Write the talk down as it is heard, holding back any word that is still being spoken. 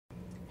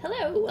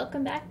Hello,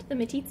 welcome back to the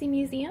Meeteetse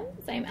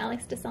Museums. I'm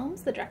Alex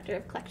DeSalms, the Director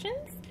of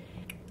Collections.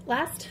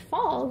 Last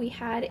fall, we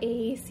had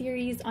a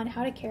series on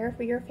how to care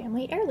for your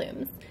family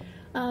heirlooms.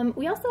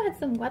 We also had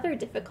some weather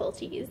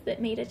difficulties that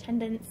made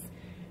attendance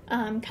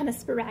kind of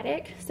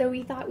sporadic, so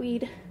we thought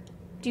we'd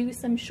do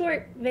some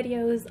short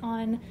videos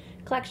on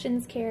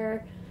collections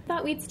care.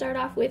 Thought we'd start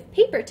off with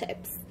paper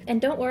tips. And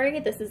don't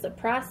worry, this is a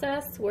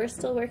process. We're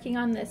still working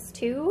on this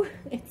too.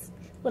 It's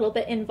a little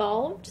bit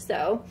involved,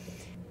 so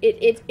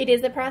it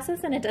is a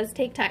process and it does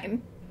take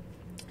time.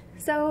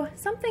 So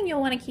something you'll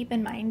want to keep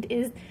in mind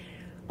is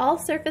all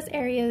surface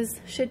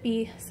areas should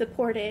be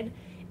supported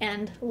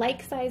and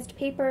like-sized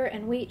paper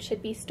and weight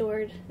should be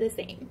stored the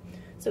same.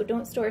 So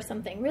don't store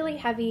something really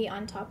heavy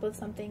on top of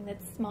something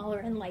that's smaller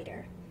and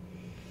lighter.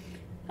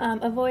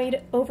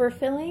 Avoid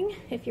overfilling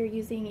if you're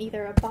using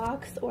either a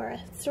box or a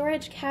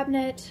storage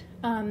cabinet.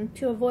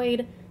 To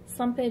avoid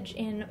slumpage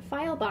in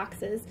file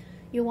boxes,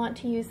 you'll want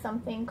to use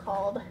something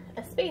called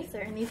a spacer,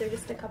 and these are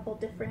just a couple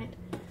different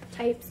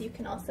types. You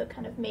can also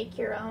kind of make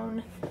your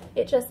own.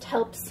 It just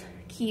helps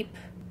keep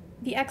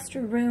the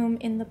extra room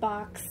in the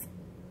box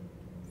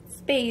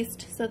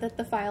spaced so that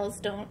the files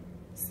don't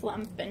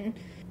slump and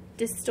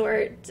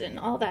distort and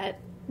all that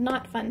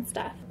not fun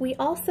stuff. We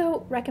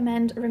also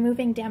recommend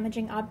removing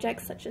damaging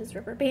objects such as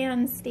rubber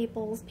bands,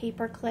 staples,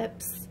 paper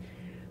clips,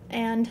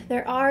 and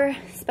there are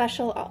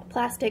special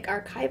plastic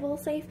archival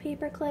safe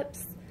paper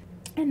clips,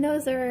 and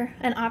those are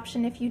an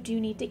option if you do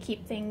need to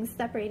keep things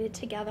separated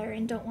together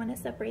and don't want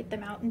to separate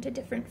them out into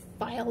different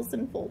files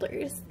and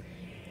folders.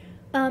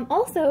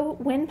 Also,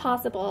 when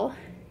possible,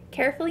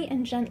 carefully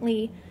and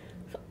gently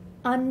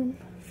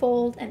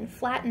unfold and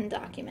flatten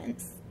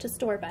documents to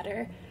store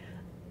better.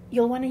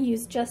 You'll want to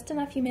use just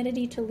enough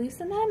humidity to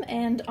loosen them,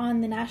 and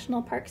on the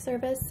National Park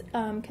Service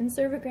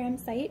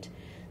Conservagram site,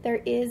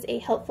 there is a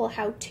helpful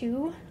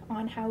how-to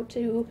on how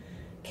to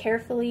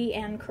carefully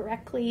and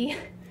correctly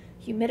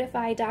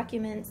humidify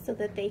documents so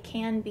that they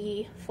can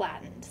be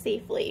flattened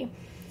safely.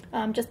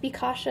 Just be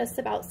cautious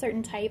about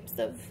certain types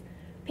of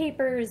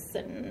papers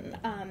and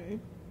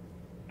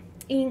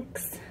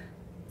inks,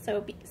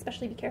 so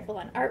especially be careful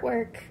on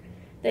artwork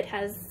that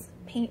has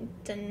paint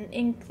and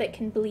ink that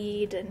can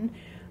bleed, and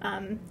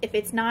if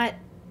it's not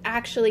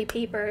actually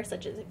paper,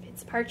 such as if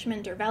it's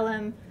parchment or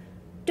vellum,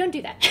 don't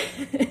do that.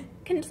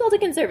 Consult a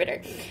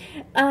conservator.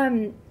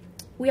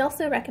 We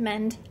also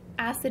recommend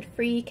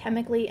acid-free,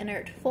 chemically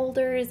inert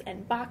folders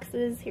and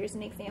boxes. Here's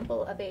an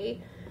example of a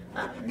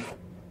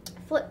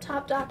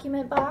flip-top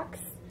document box.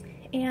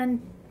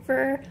 And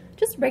for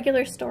just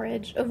regular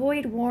storage,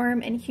 avoid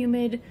warm and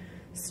humid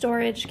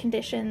storage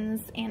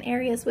conditions and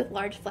areas with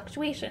large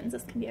fluctuations.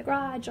 This can be a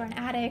garage or an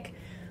attic.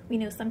 We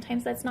know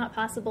sometimes that's not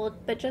possible,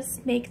 but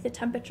just make the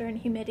temperature and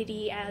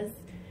humidity as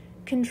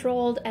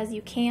controlled as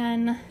you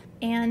can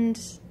and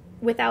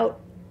without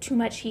too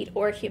much heat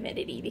or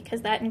humidity,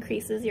 because that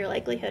increases your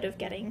likelihood of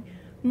getting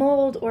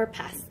mold or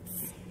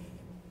pests.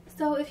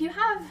 So if you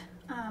have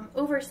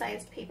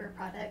oversized paper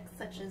products,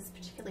 such as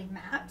particularly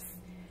maps,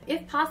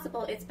 if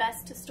possible, it's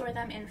best to store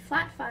them in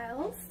flat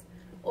files,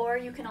 or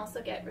you can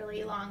also get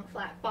really long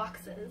flat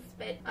boxes.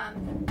 But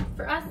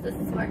for us, this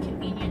is more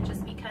convenient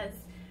just because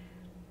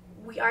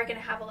we are going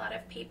to have a lot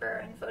of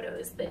paper and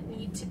photos that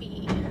need to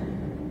be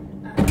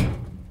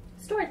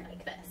stored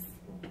like this.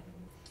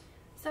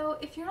 So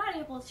if you're not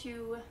able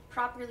to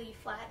properly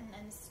flatten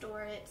and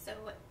store it so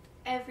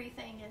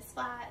everything is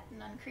flat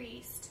and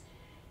uncreased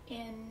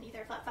in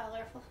either a flat file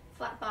or a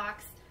flat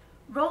box,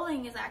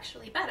 rolling is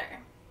actually better.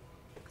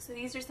 So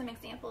these are some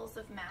examples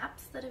of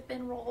maps that have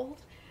been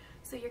rolled.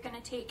 So you're going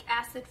to take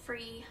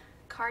acid-free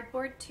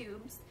cardboard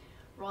tubes,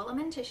 roll them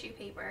in tissue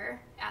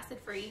paper,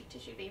 acid-free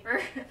tissue paper,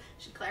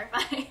 should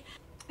clarify,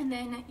 and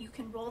then you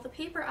can roll the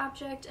paper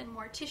object and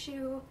more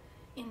tissue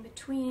in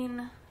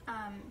between.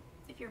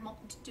 If you're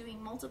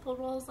doing multiple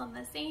rolls on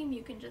the same,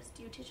 you can just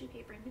do tissue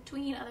paper in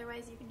between,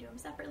 otherwise you can do them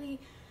separately.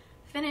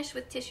 Finish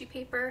with tissue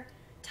paper,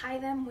 tie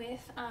them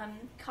with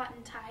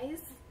cotton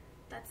ties.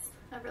 That's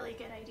a really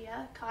good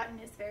idea. Cotton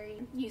is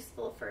very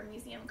useful for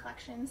museum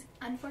collections.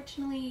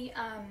 Unfortunately,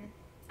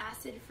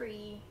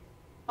 acid-free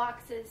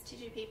boxes,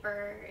 tissue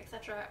paper,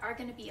 etc. are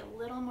going to be a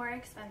little more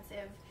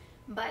expensive,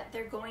 but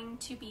they're going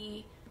to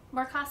be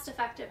more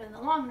cost-effective in the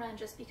long run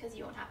just because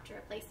you won't have to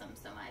replace them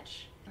so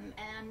much.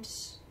 And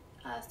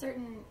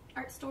certain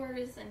art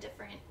stores and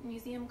different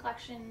museum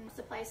collection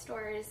supply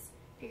stores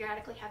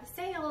periodically have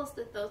sales,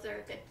 that those are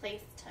a good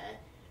place to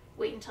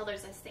wait until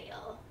there's a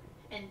sale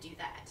and do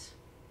that.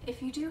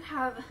 If you do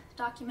have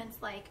documents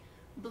like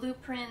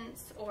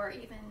blueprints or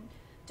even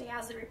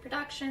dazzle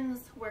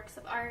reproductions, works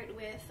of art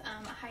with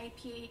a high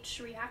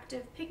pH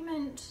reactive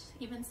pigment,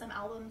 even some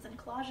albums and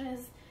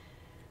collages,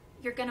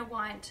 you're going to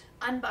want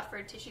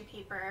unbuffered tissue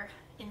paper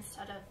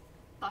instead of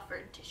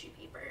buffered tissue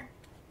paper.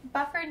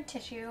 Buffered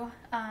tissue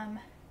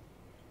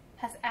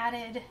has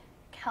added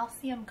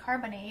calcium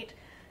carbonate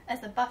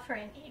as a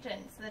buffering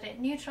agent so that it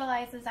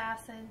neutralizes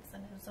acids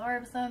and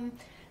absorbs them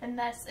and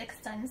thus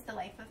extends the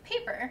life of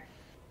paper.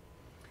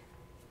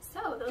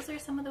 So those are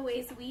some of the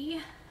ways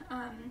we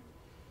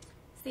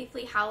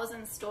safely house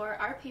and store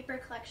our paper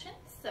collection.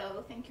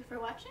 So thank you for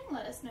watching.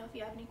 Let us know if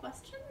you have any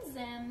questions,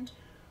 and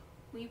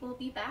we will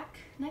be back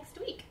next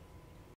week.